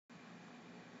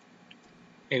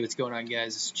Hey, what's going on,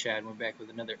 guys? This is Chad, and we're back with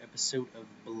another episode of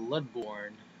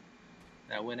Bloodborne.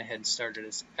 And I went ahead and started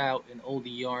us out in Old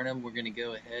Yarnum. We're going to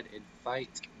go ahead and fight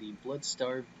the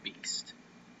blood-starved beast.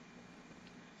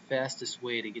 Fastest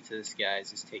way to get to this,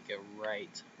 guys, is take a right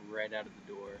out of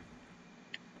the door.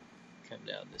 Come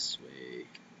down this way.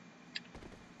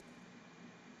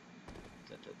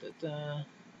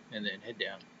 And then head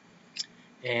down.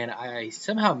 And I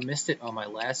somehow missed it on my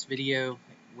last video.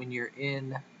 When you're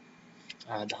in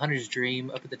the Hunter's Dream,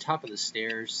 up at the top of the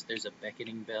stairs, there's a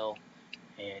beckoning bell,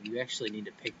 and you actually need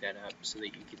to pick that up so that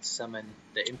you can summon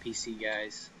the NPC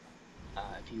guys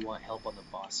if you want help on the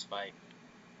boss fight.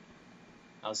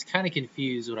 I was kind of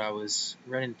confused when I was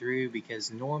running through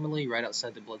because normally right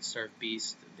outside the Blood-starved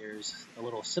beast there's a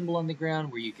little symbol on the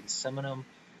ground where you can summon them,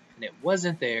 and it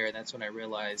wasn't there, and that's when I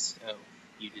realized, oh,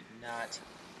 you did not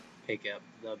pick up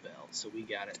the bell. So we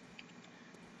got it,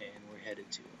 and we're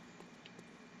headed to it.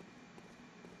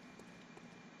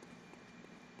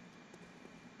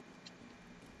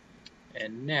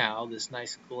 And now this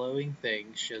nice glowing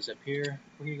thing shows up here.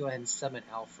 We're going to go ahead and summon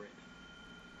Alfred.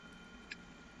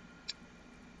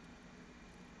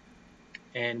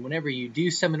 And whenever you do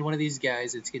summon one of these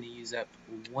guys, it's going to use up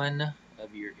one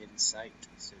of your insight.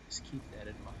 So just keep that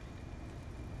in mind.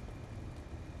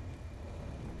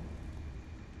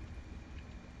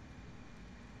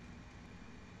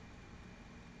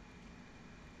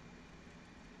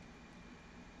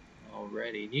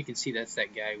 Alrighty, and you can see that's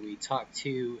that guy we talked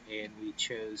to, and we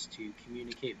chose to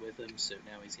communicate with him, so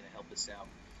now he's going to help us out.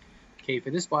 Okay, for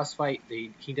this boss fight,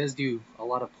 he does do a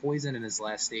lot of poison in his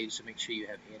last stage, so make sure you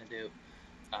have antidote.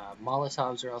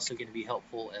 Molotovs are also going to be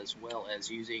helpful, as well as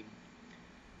using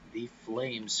the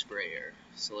flame sprayer.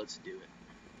 So let's do it.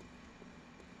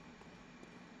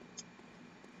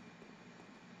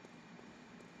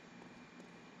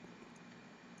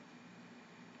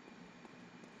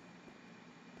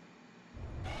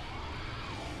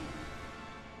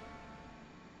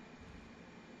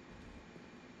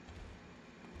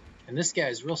 And this guy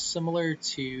is real similar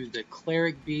to the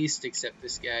Cleric Beast, except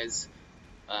this guy's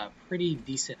a pretty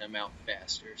decent amount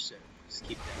faster, so just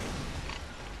keep that in mind.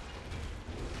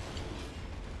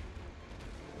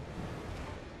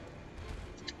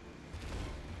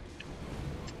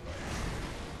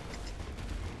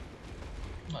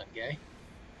 Come on, guy.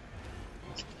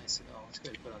 That's nice and all. Let's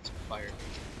go ahead and put on some fire.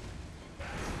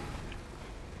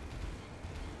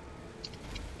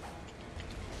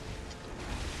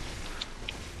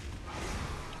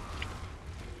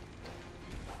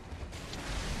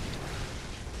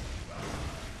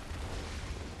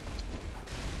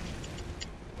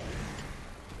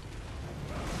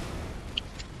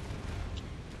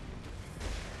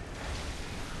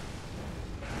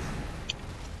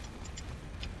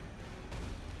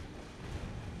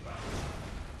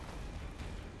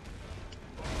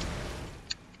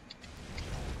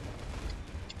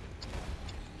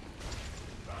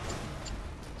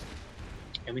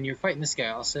 And when you're fighting this guy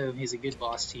also, he's a good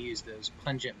boss to use those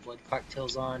pungent blood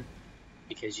cocktails on,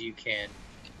 because you can,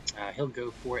 he'll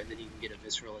go for it and then you can get a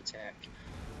visceral attack.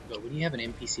 But when you have an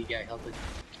NPC guy helping,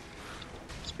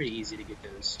 it's pretty easy to get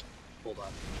those pulled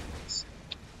off.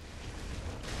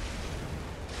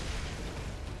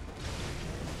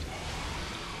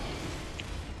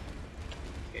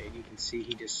 Okay, and you can see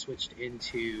he just switched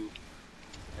into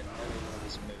another one of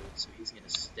his modes, so he's going to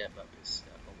step up his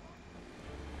stuff a lot.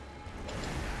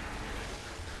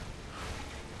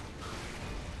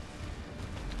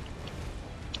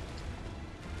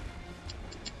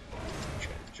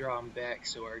 Draw him back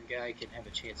so our guy can have a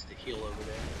chance to heal over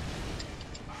there.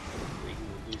 Hopefully he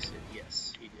will lose it.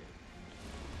 Yes, he did.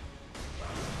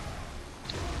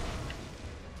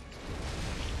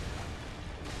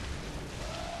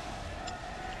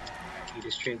 He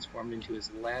just transformed into his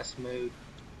last mode.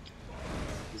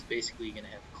 He's basically going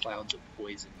to have clouds of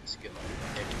poison just go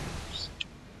everywhere.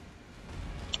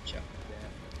 Watch out for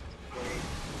that.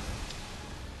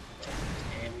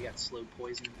 And we got slow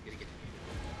poison. We gotta get it.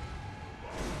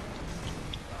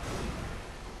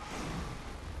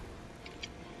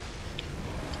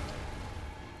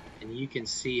 And you can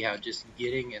see how just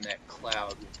getting in that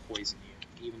cloud will poison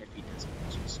you, even if he doesn't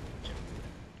hit you. So jump for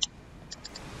that.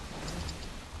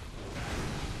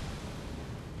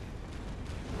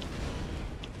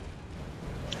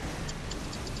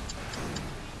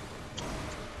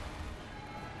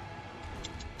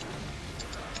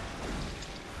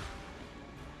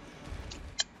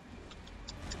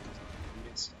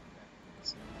 Missed on that.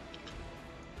 So.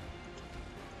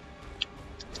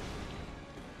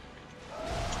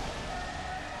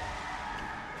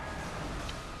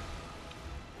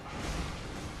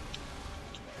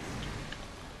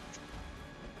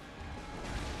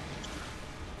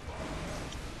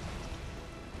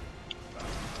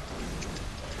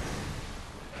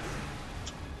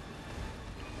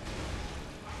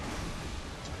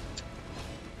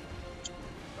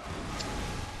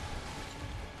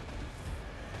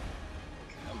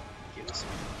 this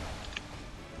one.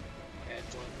 Add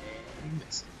one and you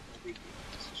missed it. No big deal.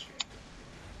 It's distracting.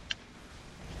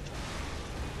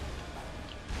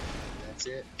 That's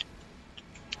it.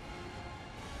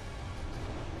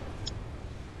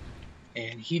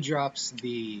 And he drops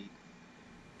the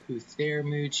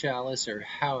Puthermu Chalice, or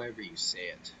however you say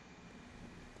it.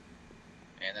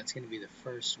 And that's going to be the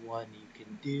first one you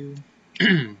can do.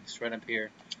 Just right up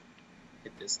here,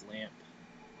 hit this lamp.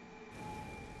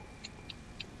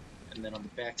 And then on the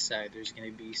back side, there's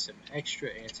going to be some extra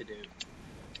antidote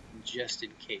just in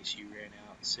case you ran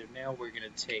out. So now we're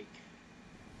going to take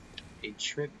a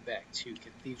trip back to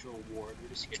Cathedral Ward. We're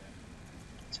just going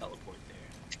to teleport there.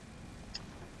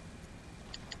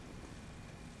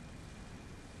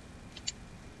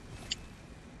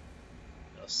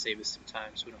 That'll save us some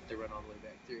time so we don't have to run all the way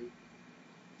back through.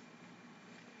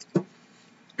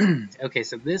 Okay,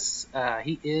 so this,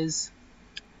 he is...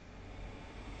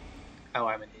 Oh,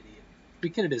 I'm an idiot. We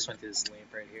could have just went to this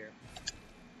lamp right here.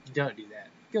 Don't do that.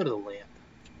 Go to the lamp.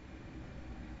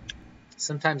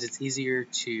 Sometimes it's easier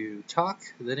to talk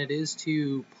than it is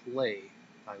to play.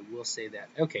 I will say that.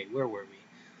 Okay, where were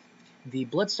we? The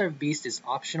Bloodstarved Beast is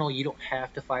optional. You don't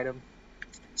have to fight him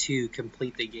to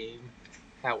complete the game.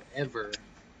 However,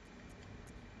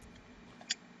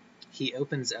 he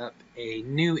opens up a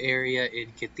new area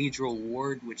in Cathedral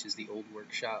Ward, which is the old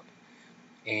workshop.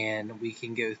 And we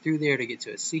can go through there to get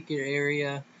to a secret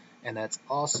area. And that's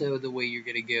also the way you're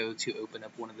going to go to open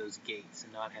up one of those gates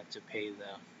and not have to pay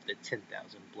the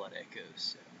 10,000 blood echoes.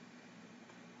 So.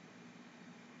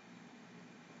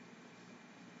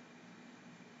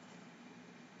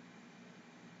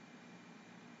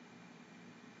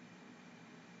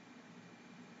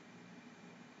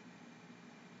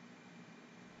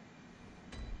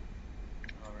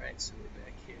 Alright, so we're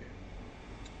back here.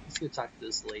 Let's go talk to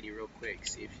this lady real quick,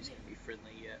 see if she's going to be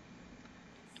friendly yet.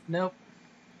 Nope,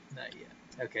 not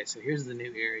yet. Okay, so here's the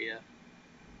new area.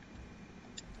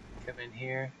 Come in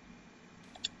here.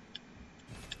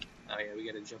 Oh yeah, we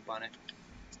gotta jump on it.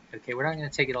 Okay, we're not gonna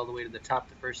take it all the way to the top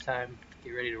the first time.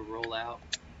 Get ready to roll out.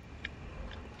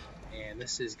 And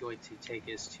this is going to take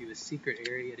us to a secret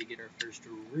area to get our first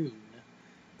rune.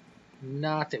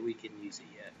 Not that we can use it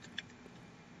yet.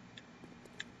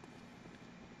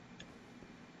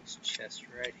 This chest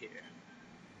right here.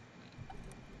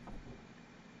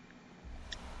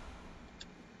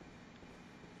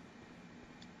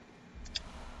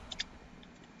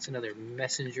 It's another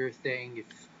messenger thing, if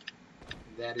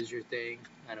that is your thing.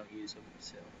 I don't use them,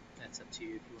 so that's up to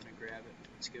you if you want to grab it.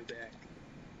 Let's go back.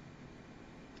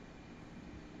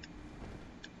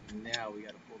 Now we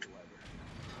gotta pull the lever.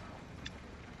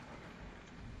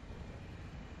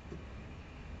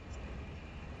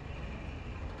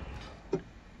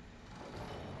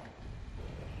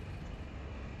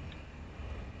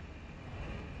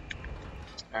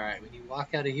 Alright, when you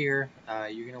walk out of here,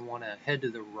 you're going to want to head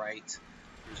to the right.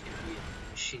 There's going to be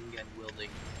a machine gun wielding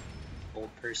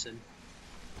old person.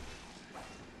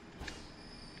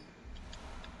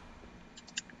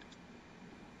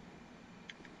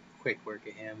 Quick work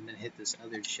of him, and then hit this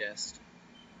other chest.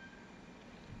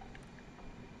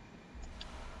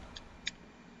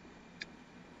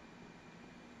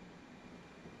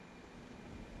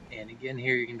 And again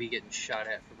here you're going to be getting shot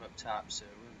at from up top, so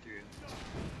run through.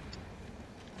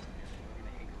 We're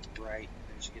going to hang right.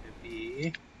 There's going to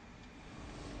be...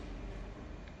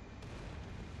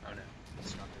 Oh no,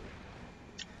 that's not the right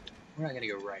one. We're not going to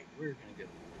go right, we're going to go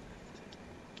left.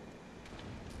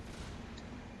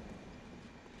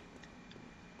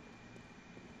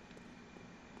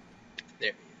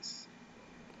 There he is.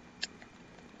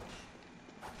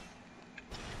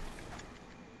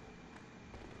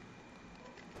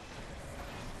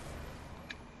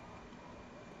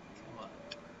 Come on.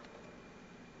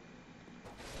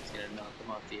 He's going to knock him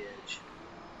off the edge.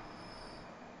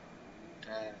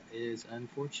 That is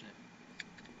unfortunate.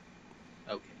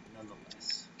 Okay,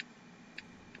 nonetheless.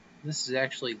 This is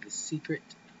actually the secret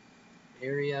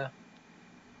area.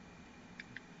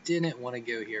 Didn't want to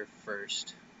go here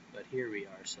first, but here we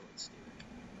are, so let's do it.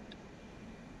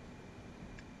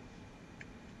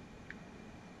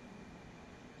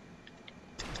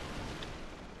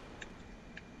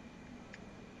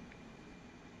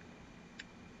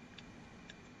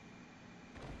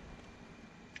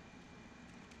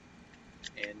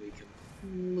 And we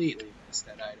completely missed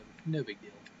that item. No big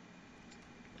deal.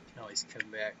 Can always come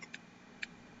back.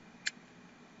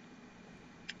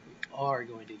 We are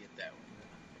going to get that one.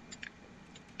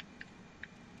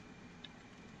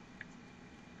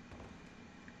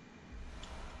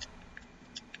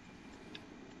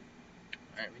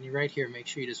 Alright, when you're right here, make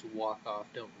sure you just walk off.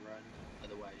 Don't run.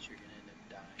 Otherwise, you're going to end up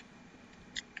dying.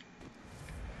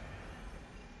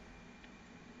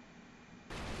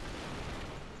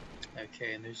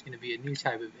 Okay, and there's going to be a new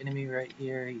type of enemy right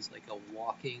here. He's like a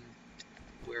walking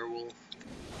werewolf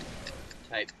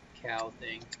type cow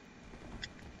thing.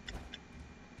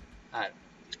 I don't know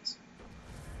who he is.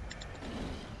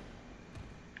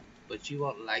 But you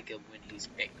won't like him when he's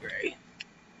angry.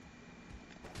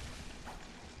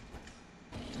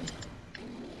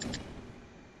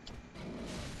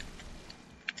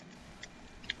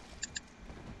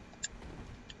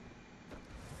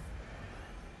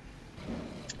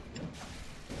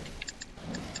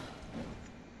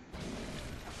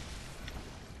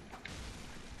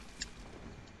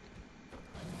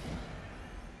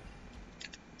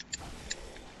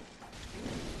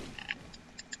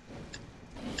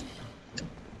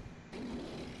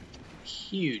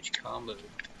 Huge combo.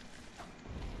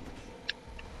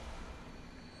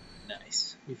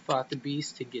 Nice. We fought the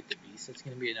beast to get the beast. That's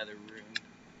going to be another rune.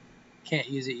 Can't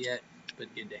use it yet,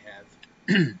 but good to have.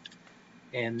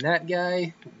 And that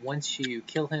guy, once you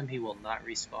kill him, he will not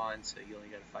respawn, so you only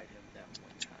got to fight him that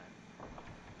one time.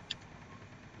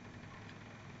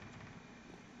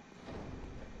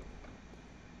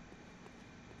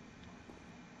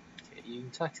 Okay, you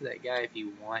can talk to that guy if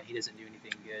you want. He doesn't do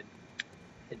anything good.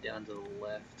 Head down to the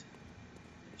left.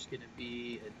 There's going to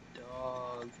be a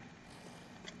dog.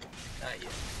 Not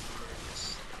yet. There it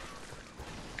is.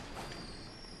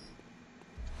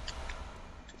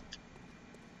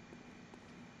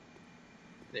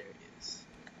 There it is.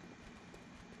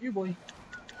 Your boy.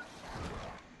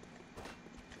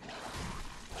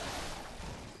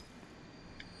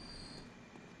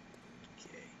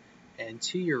 Okay. And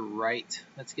to your right,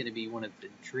 that's going to be one of the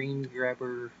Dream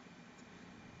Grabber,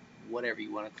 whatever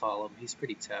you want to call him. He's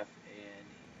pretty tough, and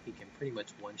he can pretty much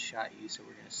one-shot you, so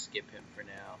we're going to skip him for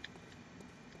now.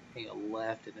 Hang a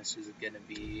left, and this is going to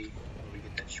be where we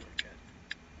get that shortcut.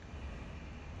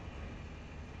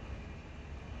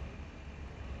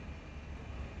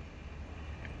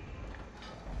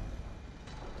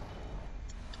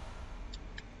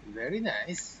 Very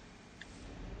nice.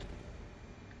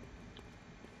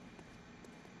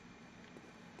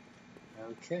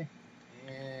 Okay,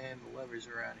 and the lever's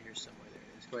around here somewhere. There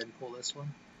it is. Go ahead and pull this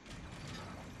one.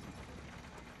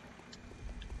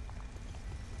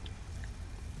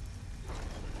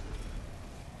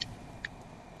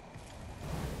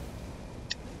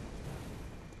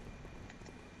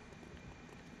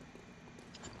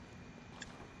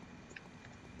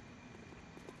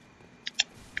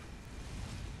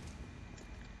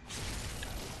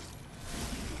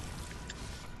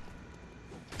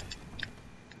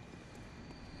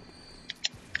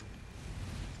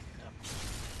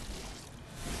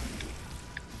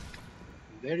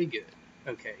 Very good.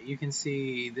 Okay, you can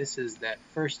see this is that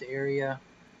first area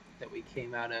that we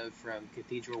came out of from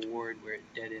Cathedral Ward, where it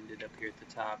dead ended up here at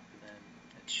the top, and then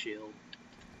that shield.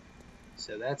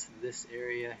 So that's this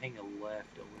area. Hang a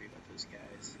left, don't worry about those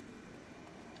guys.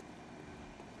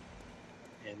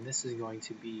 And this is going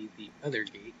to be the other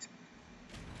gate.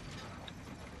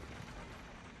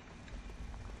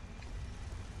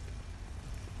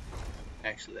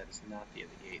 Actually, that is not the other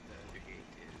gate. The other gate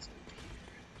is over here.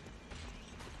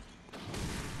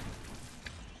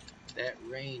 That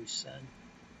range, son.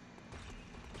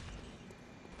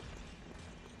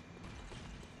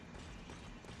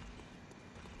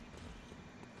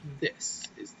 This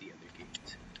is the other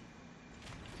gate.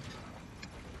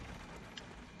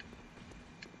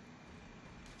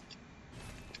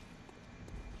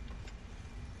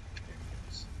 There it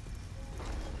goes.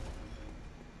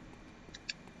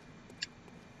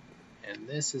 And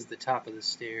this is the top of the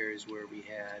stairs where we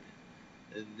had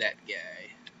that guy.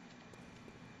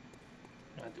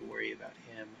 Don't have to worry about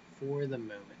him for the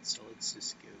moment, so let's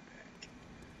just go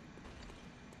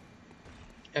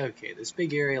back. Okay, this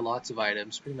big area, lots of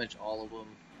items, pretty much all of them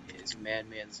is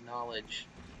Madman's Knowledge.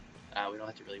 We don't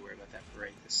have to really worry about that for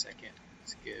right this second.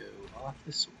 Let's go off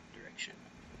this direction.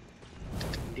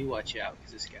 Do watch out,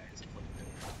 because this guy is a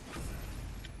flamethrower.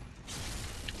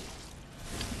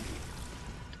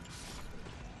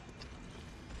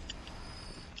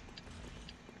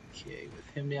 Okay, with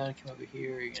him down, come over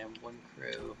here, you're gonna have one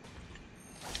crow.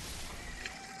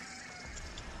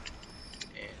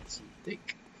 And some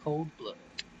thick, cold blood.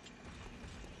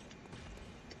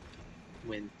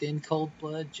 When thin, cold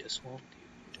blood just won't do.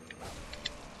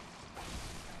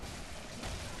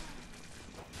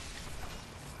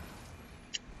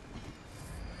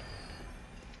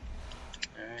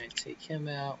 Alright, take him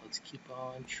out. Let's keep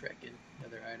on trekking.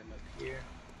 Another item up here.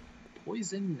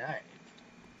 Poison knife.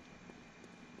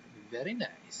 Very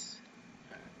nice.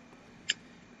 Right.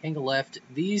 Hang a left.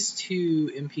 These two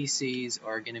NPCs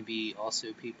are going to be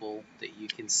also people that you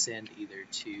can send either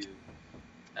to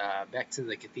back to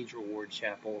the Cathedral Ward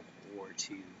Chapel or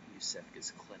to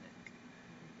Yusefka's clinic.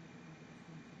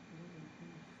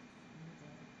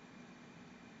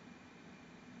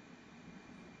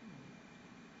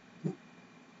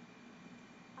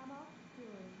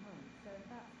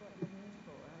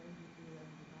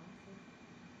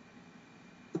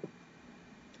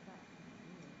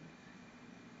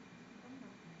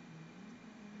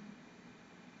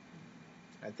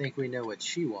 I think we know what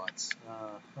she wants.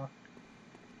 Huh?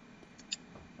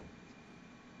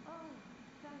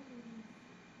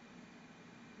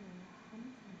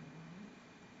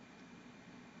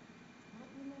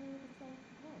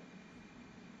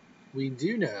 We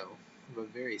do know of a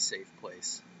very safe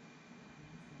place.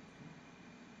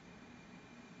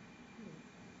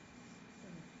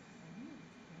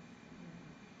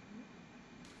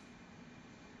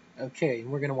 Okay, and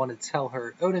we're going to want to tell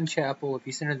her Odin Chapel. If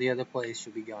you send her the other place,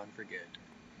 she'll be gone for good.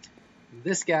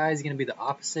 This guy's going to be the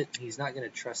opposite. He's not going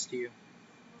to trust you.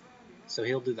 So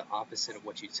he'll do the opposite of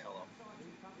what you tell him.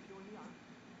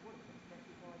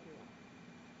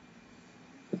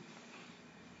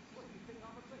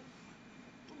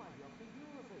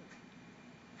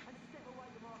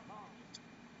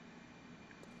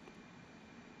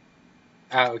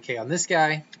 Okay, on this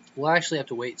guy, we'll actually have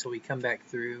to wait till we come back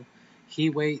through. He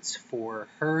waits for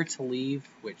her to leave,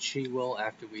 which she will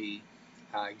after we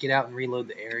get out and reload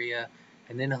the area,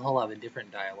 and then he'll have a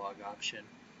different dialogue option.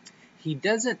 He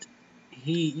doesn't,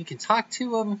 you can talk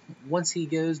to him once he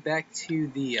goes back to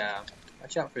the,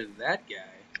 watch out for that guy,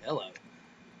 hello.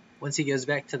 Once he goes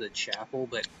back to the chapel,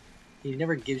 but he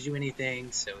never gives you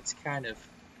anything, so it's kind of,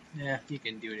 you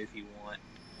can do it if you want.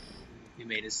 You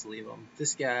made us leave him.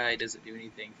 This guy doesn't do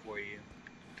anything for you.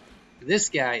 This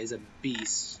guy is a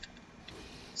beast,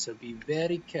 so be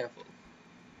very careful.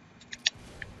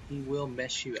 He will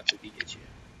mess you up if he gets you.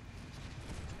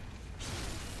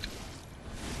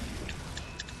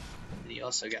 And you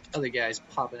also got other guys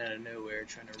popping out of nowhere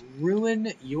trying to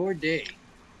ruin your day.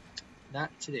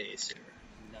 Not today, sir.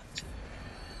 Not today.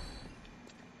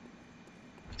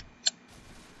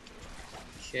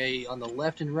 Okay, on the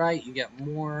left and right, you got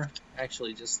more.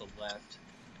 Actually, just the left.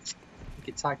 You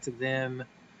can talk to them.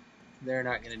 They're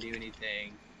not going to do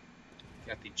anything. You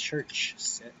got the church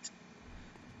set.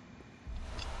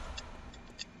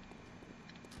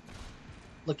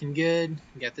 Looking good.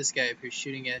 You got this guy up here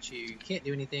shooting at you. You can't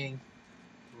do anything.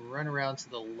 Run around to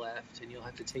the left, and you'll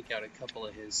have to take out a couple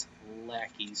of his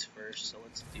lackeys first. So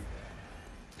let's do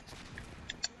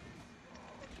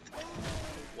that.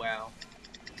 Wow.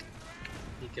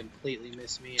 He completely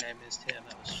missed me and I missed him.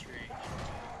 That was strange.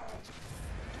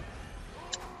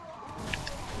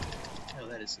 Oh,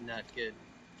 that is not good.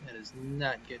 That is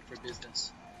not good for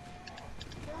business.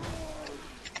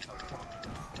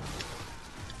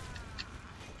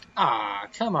 Ah,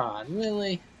 come on,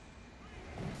 really?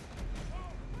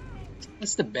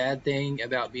 That's the bad thing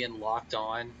about being locked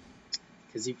on.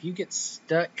 Because if you get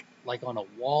stuck like on a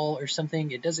wall or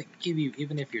something, it doesn't give you,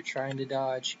 even if you're trying to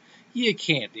dodge, you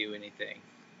can't do anything.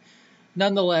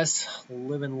 Nonetheless,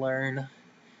 live and learn.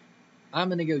 I'm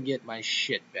gonna go get my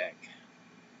shit back.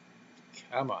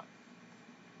 Come on.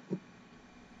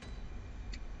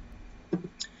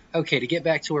 Okay, to get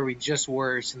back to where we just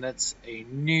were, so that's a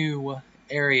new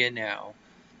area now.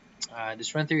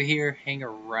 Just run through here, hang a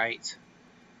right.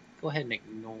 Go ahead and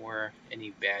ignore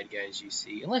any bad guys you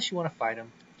see, unless you want to fight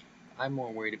them. I'm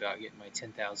more worried about getting my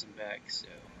 10,000 back, so.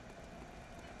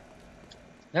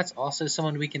 That's also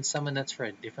someone we can summon. That's for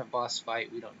a different boss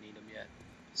fight. We don't need them yet.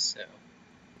 So,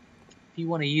 if you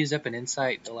want to use up an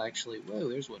insight, they'll actually... Whoa,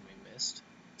 there's one we missed.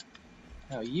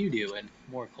 How you doing?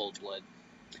 More cold blood.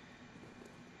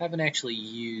 Haven't actually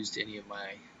used any of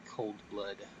my cold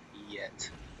blood yet.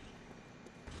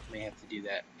 May have to do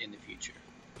that in the future.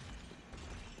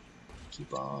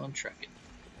 Keep on trucking.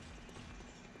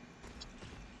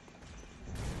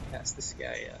 Pass this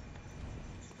guy up.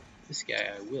 This guy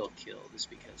I will kill just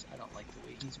because I don't like the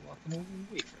way he's walking away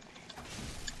from me.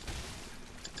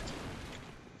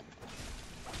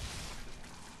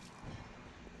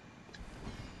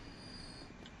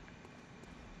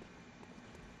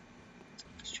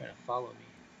 He's trying to follow me.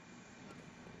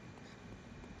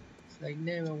 It's like,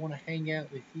 no, I want to hang out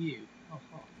with you.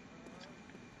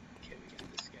 Okay, we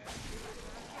got this guy.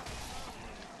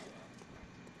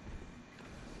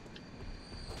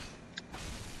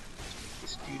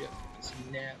 This dude up from his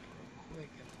nap real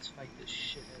quick and let's fight this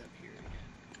shithead up here again.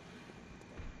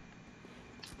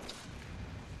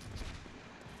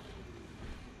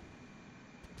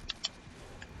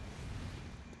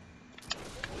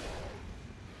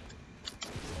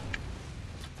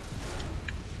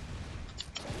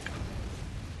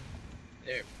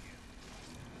 There we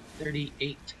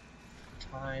 38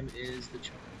 time is the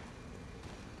charm.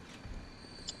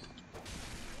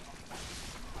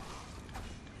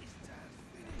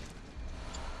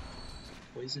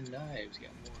 Poison knives,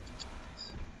 got more.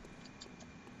 Nice.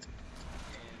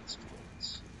 And some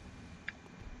bullets.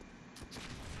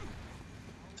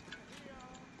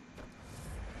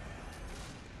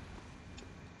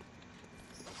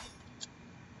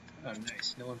 Oh,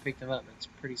 nice. No one picked them up. That's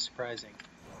pretty surprising.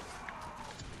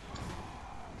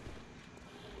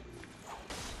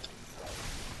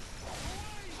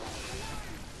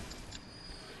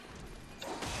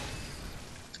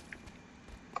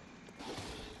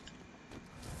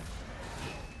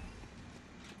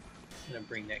 I'm gonna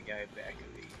bring that guy back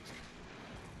over here.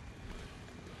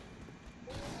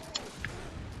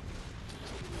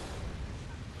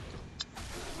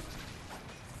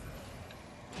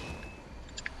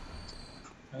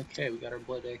 Okay, we got our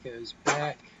blood echoes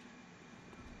back.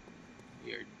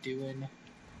 We are doing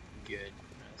good.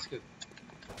 Let's go.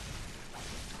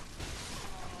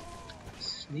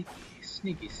 Sneaky,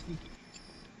 sneaky, sneaky.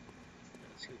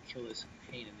 Let's go kill this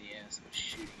pain in the ass that was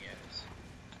shooting at us.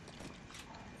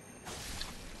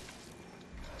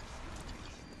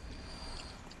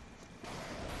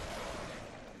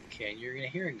 Okay, and you're gonna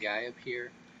hear a guy up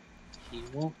here. He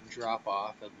won't drop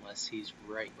off unless he's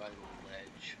right by the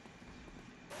ledge.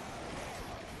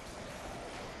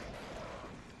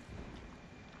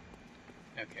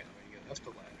 Okay, I'm gonna go up the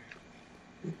ladder.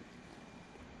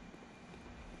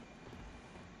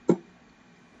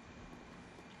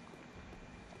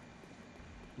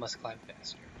 Must climb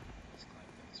faster. Must climb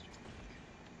faster.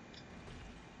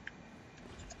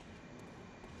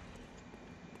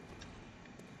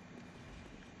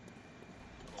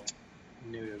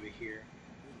 Little note over here.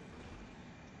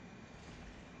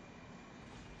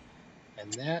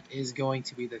 And that is going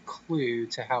to be the clue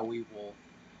to how we will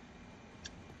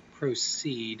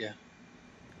proceed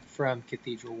from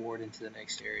Cathedral Ward into the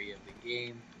next area of the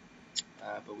game.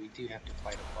 But we do have to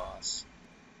fight a boss.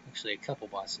 Actually, a couple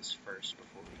bosses first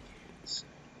before we can. So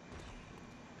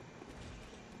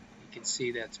you can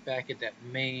see that's back at that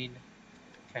main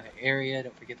kind of area.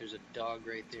 Don't forget there's a dog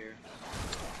right there.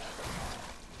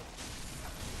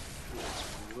 It's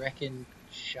wrecking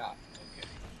shop. Okay.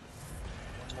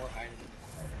 One more item in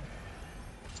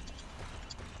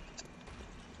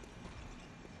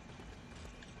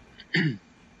the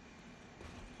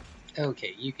corner.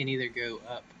 Okay, you can either go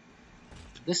up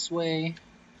this way,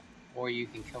 or you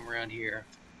can come around here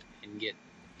and get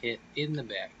hit in the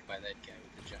back by that guy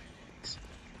with the giant axe.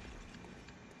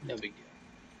 No big deal.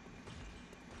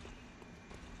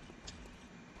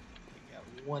 We got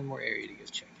one more area to go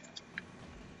check out.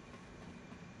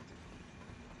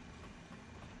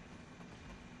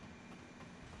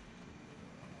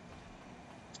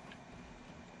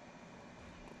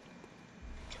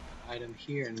 Got an item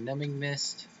here, numbing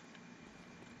mist.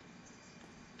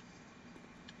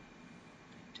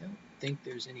 I don't think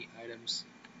there's any items.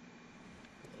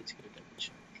 Let's go double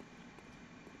check.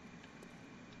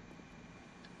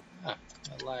 Ah,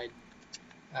 I lied.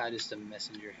 Just a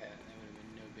messenger hat. That would have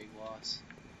been no big loss.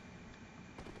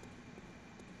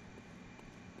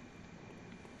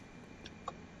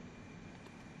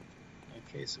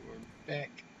 Okay, so we're back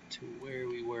to where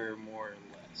we were more or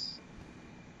less.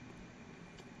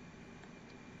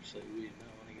 Actually, we did not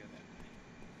want to go that way.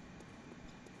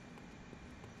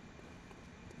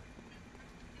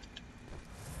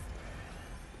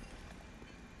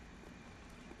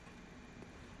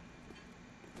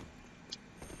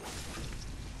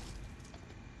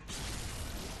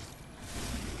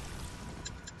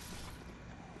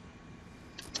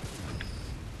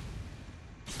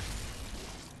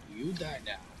 You die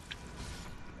now.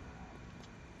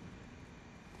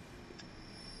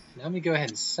 Now I'm going to go ahead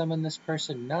and summon this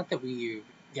person. Not that we're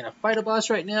going to fight a boss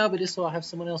right now, but just so I'll have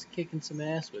someone else kicking some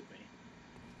ass with me.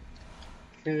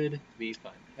 Could be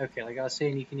fun. Okay, like I was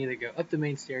saying, you can either go up the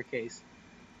main staircase.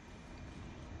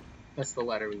 That's the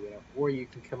ladder we went up. Or you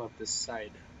can come up this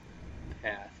side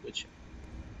path, which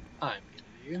I'm going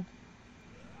to do.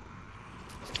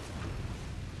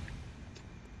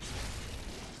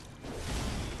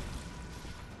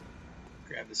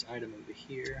 Grab this item over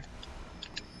here.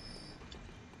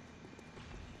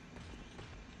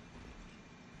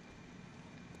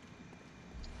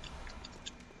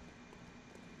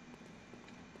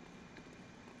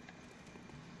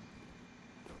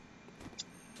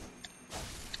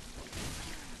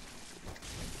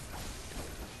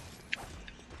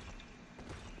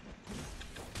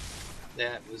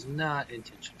 That was not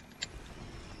intentional.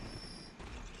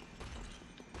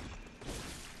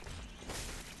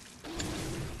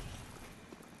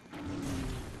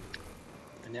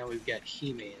 And now we've got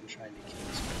He-Man trying to kill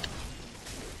us.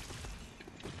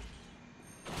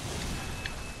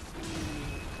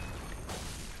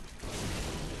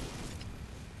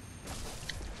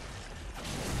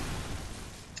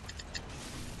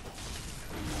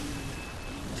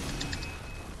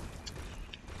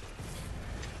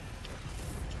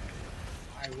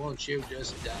 Why won't you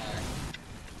just die?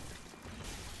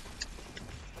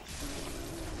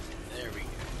 There we go.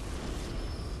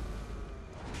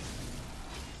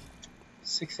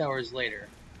 6 hours later,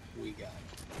 we got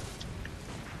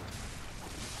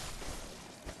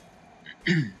it.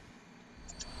 And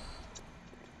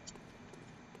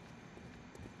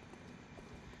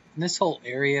this whole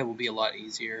area will be a lot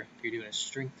easier if you're doing a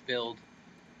strength build.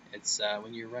 It's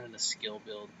when you're running a skill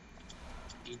build,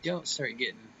 you don't start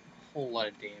getting a whole lot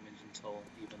of damage until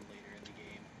even later in the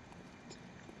game.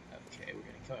 Okay, we're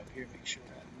gonna come up here and make sure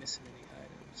we're not missing any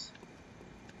items.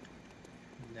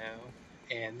 No.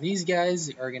 And these guys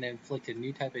are gonna inflict a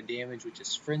new type of damage, which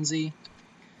is Frenzy.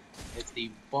 If the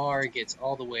bar gets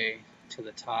all the way to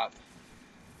the top,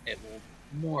 it will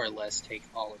more or less take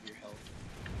all of your health.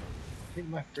 Hit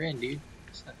my friend, dude.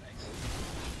 That's not nice.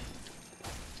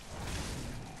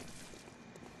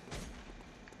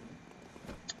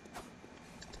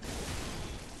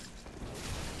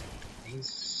 He's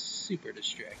super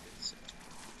distracted, so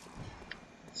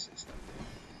let's just not do.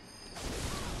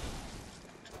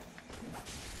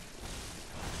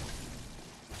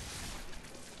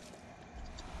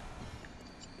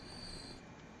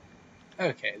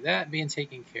 Okay, that being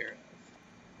taken care of.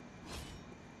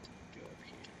 Go up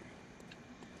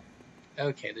here.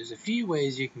 Okay, there's a few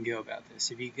ways you can go about this.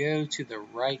 If you go to the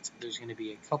right, there's going to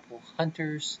be a couple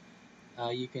hunters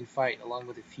you can fight along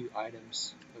with a few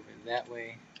items over that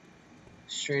way.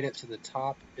 Straight up to the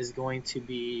top is going to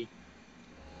be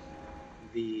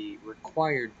the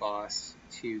required boss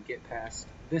to get past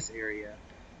this area,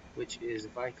 which is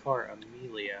Vicar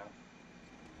Amelia.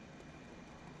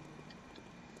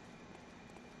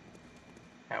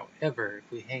 However,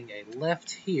 if we hang a left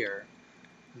here,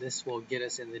 this will get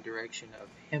us in the direction of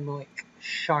Hemwick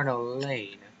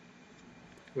Charnelane,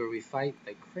 where we fight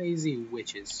the crazy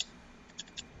witches.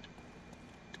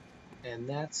 And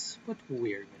that's what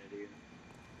we're going to do.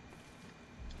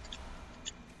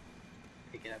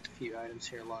 Picking up a few items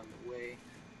here along the way.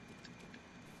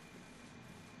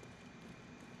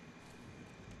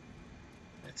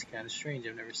 That's kind of strange,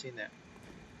 I've never seen that.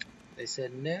 They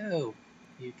said, no,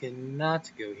 you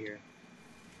cannot go here.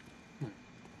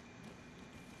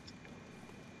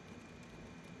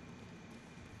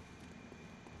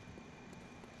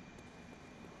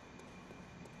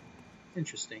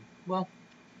 Interesting. Well,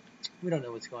 we don't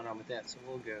know what's going on with that, so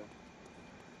we'll go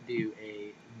do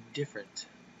a different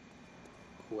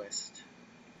quest.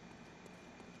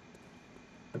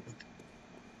 Okay,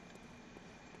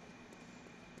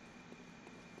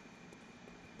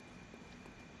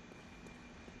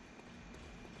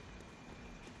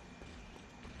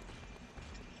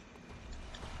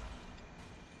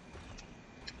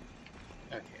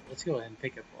 let's go ahead and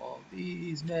pick up all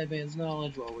these Madman's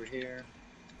knowledge while we're here.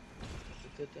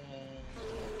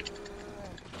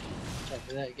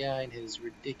 After that guy and his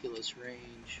ridiculous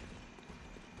range.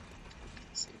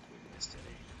 Let's see if we missed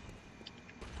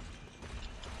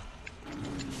any.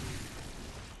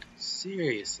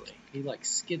 Seriously, he like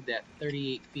skid that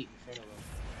 38 feet in front of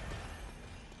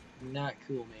him. Not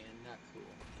cool, man, not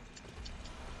cool.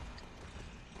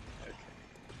 Okay.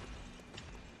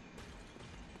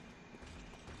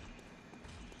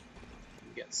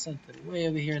 We got something way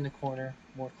over here in the corner.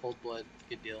 More cold blood,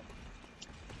 good deal.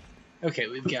 Okay,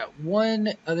 we've got one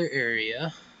other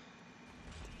area.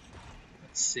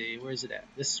 Let's see, where's it at?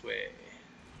 This way.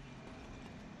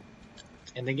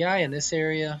 And the guy in this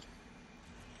area,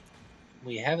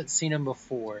 we haven't seen him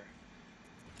before.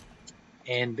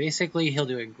 And basically he'll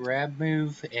do a grab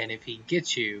move, and if he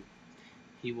gets you,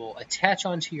 he will attach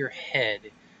onto your head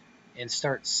and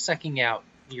start sucking out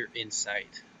your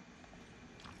insight.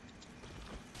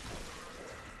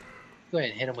 Go ahead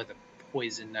and hit him with a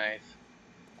poison knife.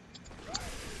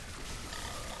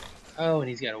 Oh, and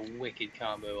he's got a wicked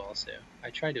combo also.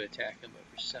 I tried to attack him, but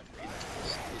for some reason I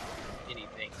just didn't do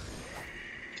anything.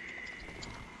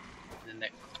 And then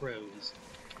that crow is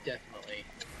definitely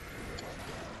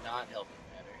not helping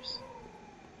matters.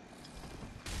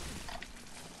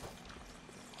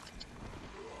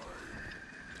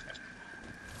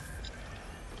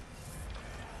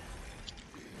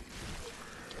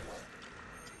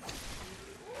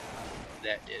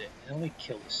 That did it. And only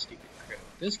kill the stupid crow.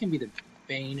 Those can be the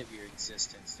bane of your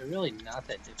existence. They're really not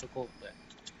that difficult, but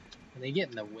when they get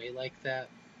in the way like that,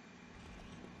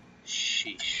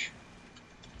 sheesh.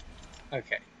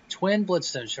 Okay, twin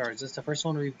bloodstone shards. That's the first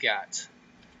one we've got.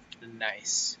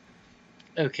 Nice.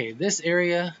 Okay, this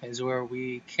area is where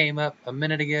we came up a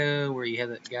minute ago, where you had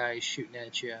that guy shooting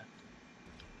at you.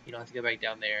 You don't have to go back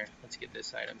down there. Let's get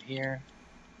this item here.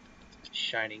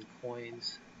 Shining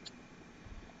coins.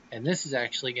 And this is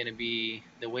actually going to be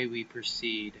the way we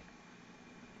proceed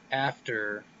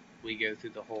after we go through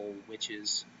the whole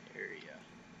witches area.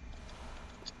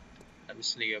 I'm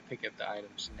just going to go pick up the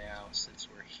items now since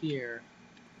we're here.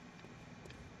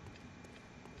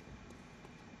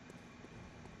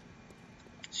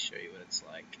 Let's show you what it's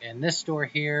like. And this door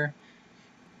here,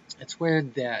 it's where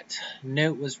that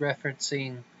note was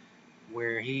referencing,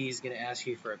 where he's going to ask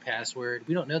you for a password.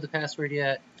 We don't know the password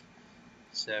yet,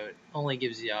 so it only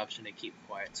gives you the option to keep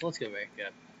quiet. So let's go back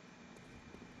up.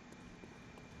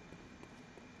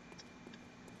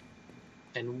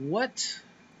 And what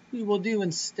we will do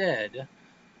instead,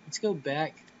 let's go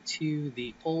back to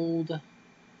the old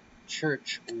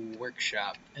church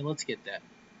workshop and let's get that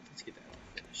all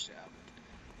finished out.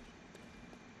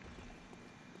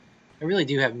 I really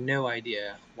do have no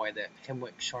idea why that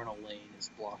Hemwick Charnel Lane is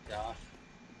blocked off.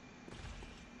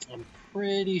 I'm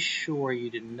pretty sure you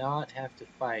did not have to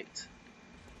fight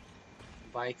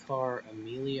Vicar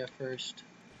Amelia first.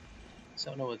 So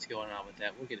I don't know what's going on with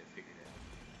that. We'll get it figured out.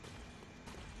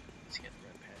 Just gonna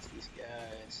run past these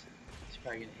guys. He's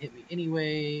probably gonna hit me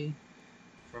anyway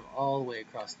from all the way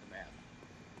across the map.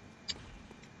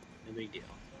 No big deal.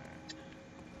 Alright.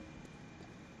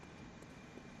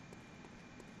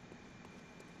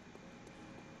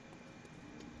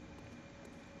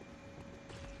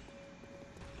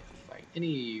 Fight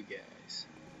any of you guys.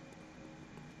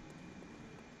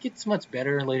 Gets much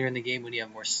better later in the game when you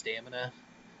have more stamina.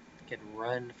 You can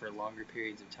run for longer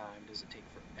periods of time. Doesn't take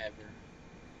forever.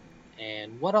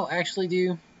 And what I'll actually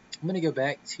do, I'm going to go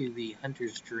back to the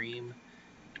Hunter's Dream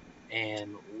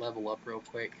and level up real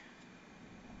quick.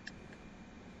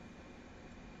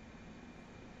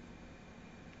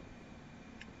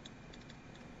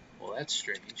 Well, that's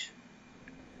strange.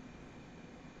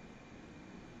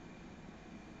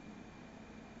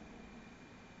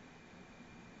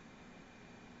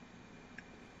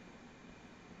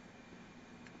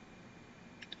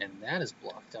 And that is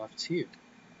blocked off too.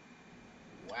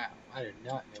 Wow, I did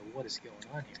not know what is going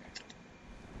on here.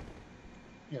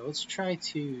 Yeah, let's try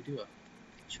to do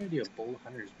a bold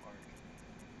hunter's mark.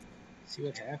 See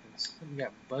what happens. Something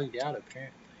got bugged out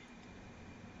apparently.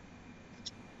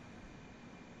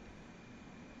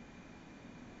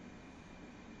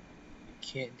 You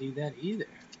can't do that either.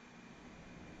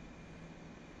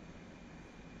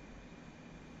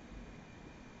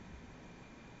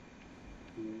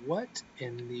 What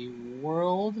in the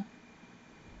world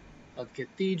of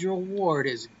Cathedral Ward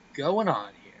is going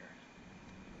on here?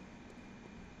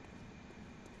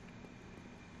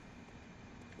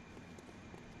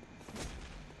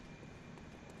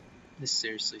 This is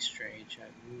seriously strange.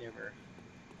 I've never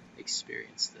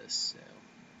experienced this, so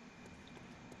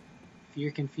if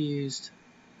you're confused,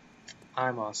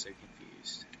 I'm also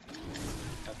confused.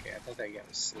 Okay, I thought that guy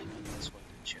was sleeping. This one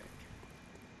to check.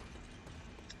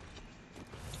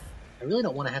 I really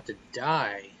don't want to have to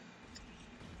die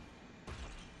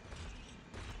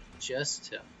just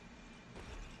to...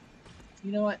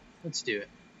 You know what? Let's do it.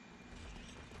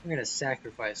 We're going to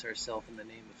sacrifice ourselves in the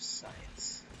name of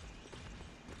science.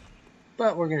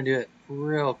 But we're going to do it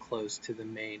real close to the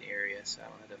main area, so I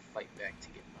don't have to fight back to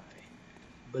get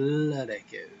my blood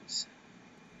echoes.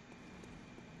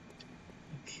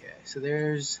 Okay, so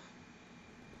there's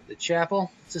the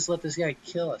chapel. Let's just let this guy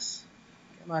kill us.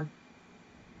 Come on.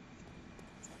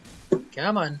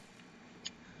 Come on.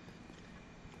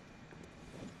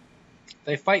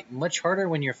 They fight much harder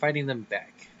when you're fighting them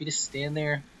back. If you just stand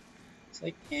there, it's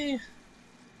like,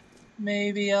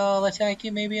 maybe I'll attack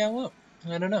you, maybe I won't.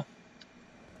 I don't know.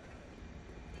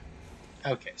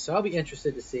 Okay, so I'll be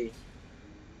interested to see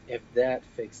if that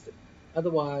fixed it.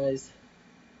 Otherwise,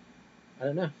 I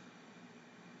don't know.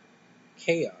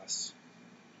 Chaos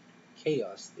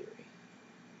theory.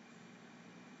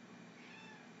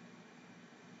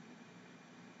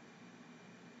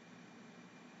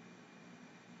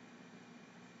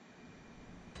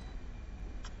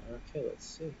 Okay, let's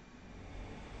see.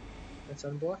 That's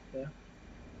unblocked now.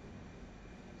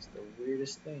 That's the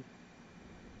weirdest thing.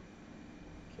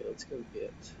 Okay, let's go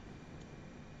get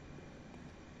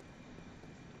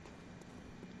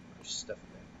our stuff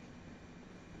back.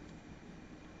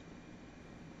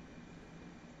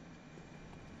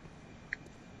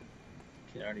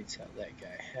 Can already tell that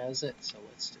guy has it, so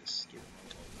let's just give him a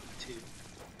little bit too.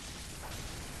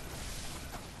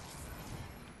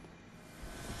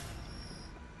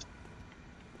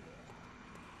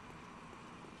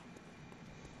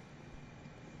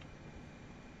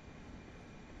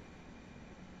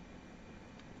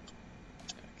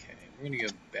 we're going to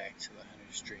go back to the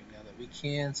Hunter's Dream now that we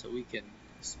can, so we can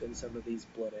spend some of these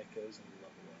blood echoes and level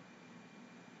up.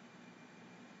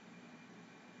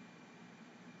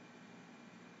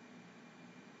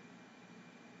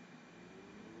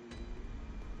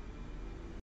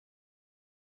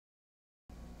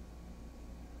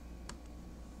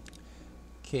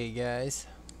 Okay guys,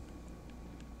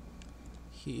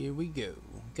 here we go.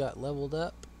 Got leveled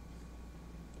up.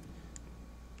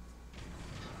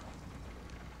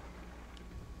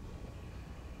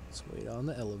 Let's wait on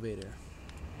the elevator.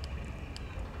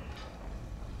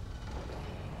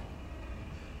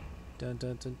 Dun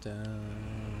dun dun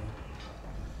dun.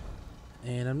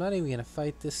 And I'm not even gonna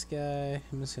fight this guy.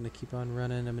 I'm just gonna keep on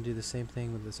running. I'm gonna do the same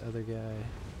thing with this other guy.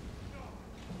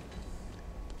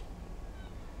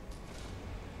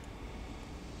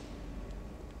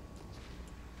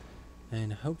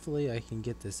 And hopefully I can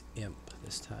get this imp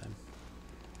this time.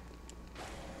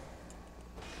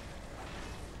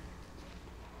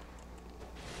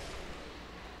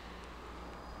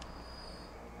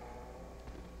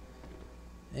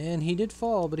 And he did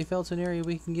fall, but he fell to an area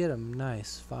we can get him.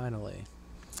 Nice, finally.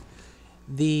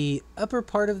 The upper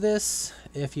part of this,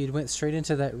 if you went straight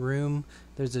into that room,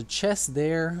 there's a chest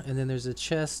there, and then there's a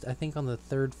chest, I think, on the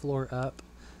 3rd floor up.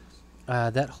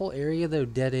 That whole area, though,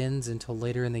 dead ends until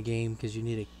later in the game because you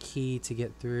need a key to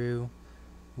get through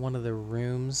one of the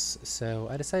rooms. So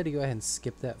I decided to go ahead and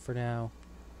skip that for now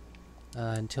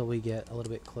until we get a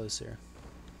little bit closer.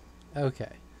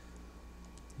 Okay.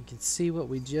 You can see what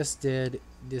we just did.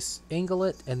 Just angle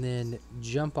it and then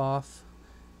jump off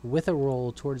with a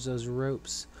roll towards those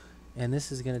ropes. And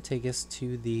this is going to take us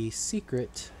to the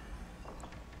secret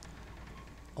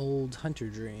old hunter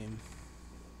dream.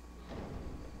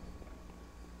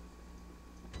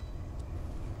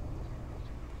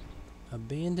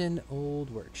 Abandoned old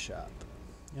workshop.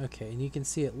 Okay, and you can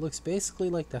see it looks basically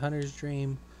like the hunter's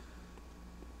dream.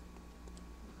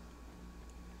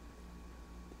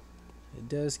 It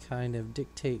does kind of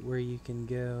dictate where you can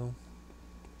go.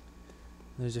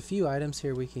 There's a few items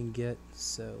here we can get,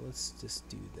 so let's just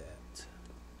do that.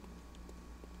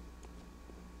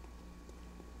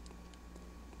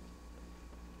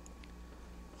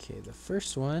 Okay, the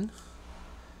first one,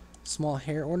 small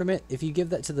hair ornament. If you give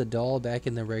that to the doll back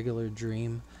in the regular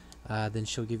dream, then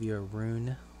she'll give you a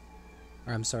rune,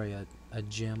 or I'm sorry, a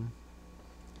gem.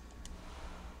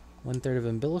 1/3 of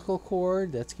umbilical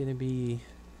cord. That's going to be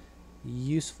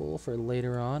useful for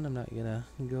later on. I'm not gonna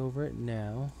go over it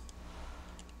now.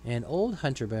 And old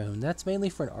hunter bone. That's mainly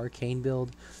for an arcane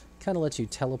build. Kind of lets you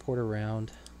teleport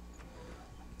around.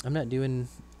 I'm not doing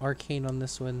arcane on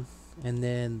this one. And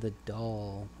then the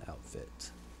doll outfit.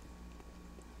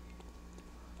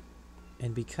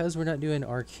 And because we're not doing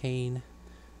arcane,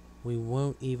 we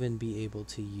won't even be able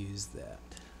to use that.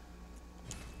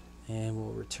 And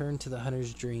we'll return to the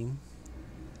hunter's dream.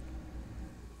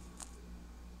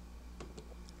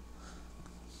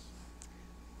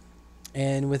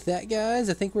 And with that, guys,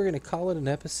 I think we're going to call it an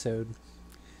episode.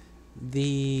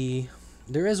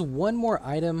 There is one more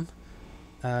item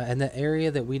in the area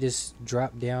that we just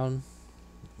dropped down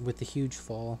with the huge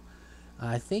fall.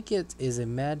 I think it is a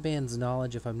madman's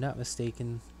knowledge, if I'm not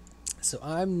mistaken. So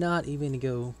I'm not even going to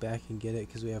go back and get it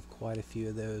because we have quite a few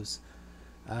of those.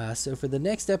 So for the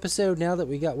next episode, now that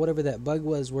we got whatever that bug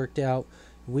was worked out,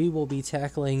 we will be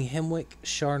tackling Hemwick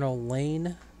Charnel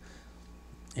Lane.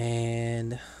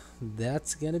 And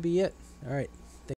that's going to be it. All right.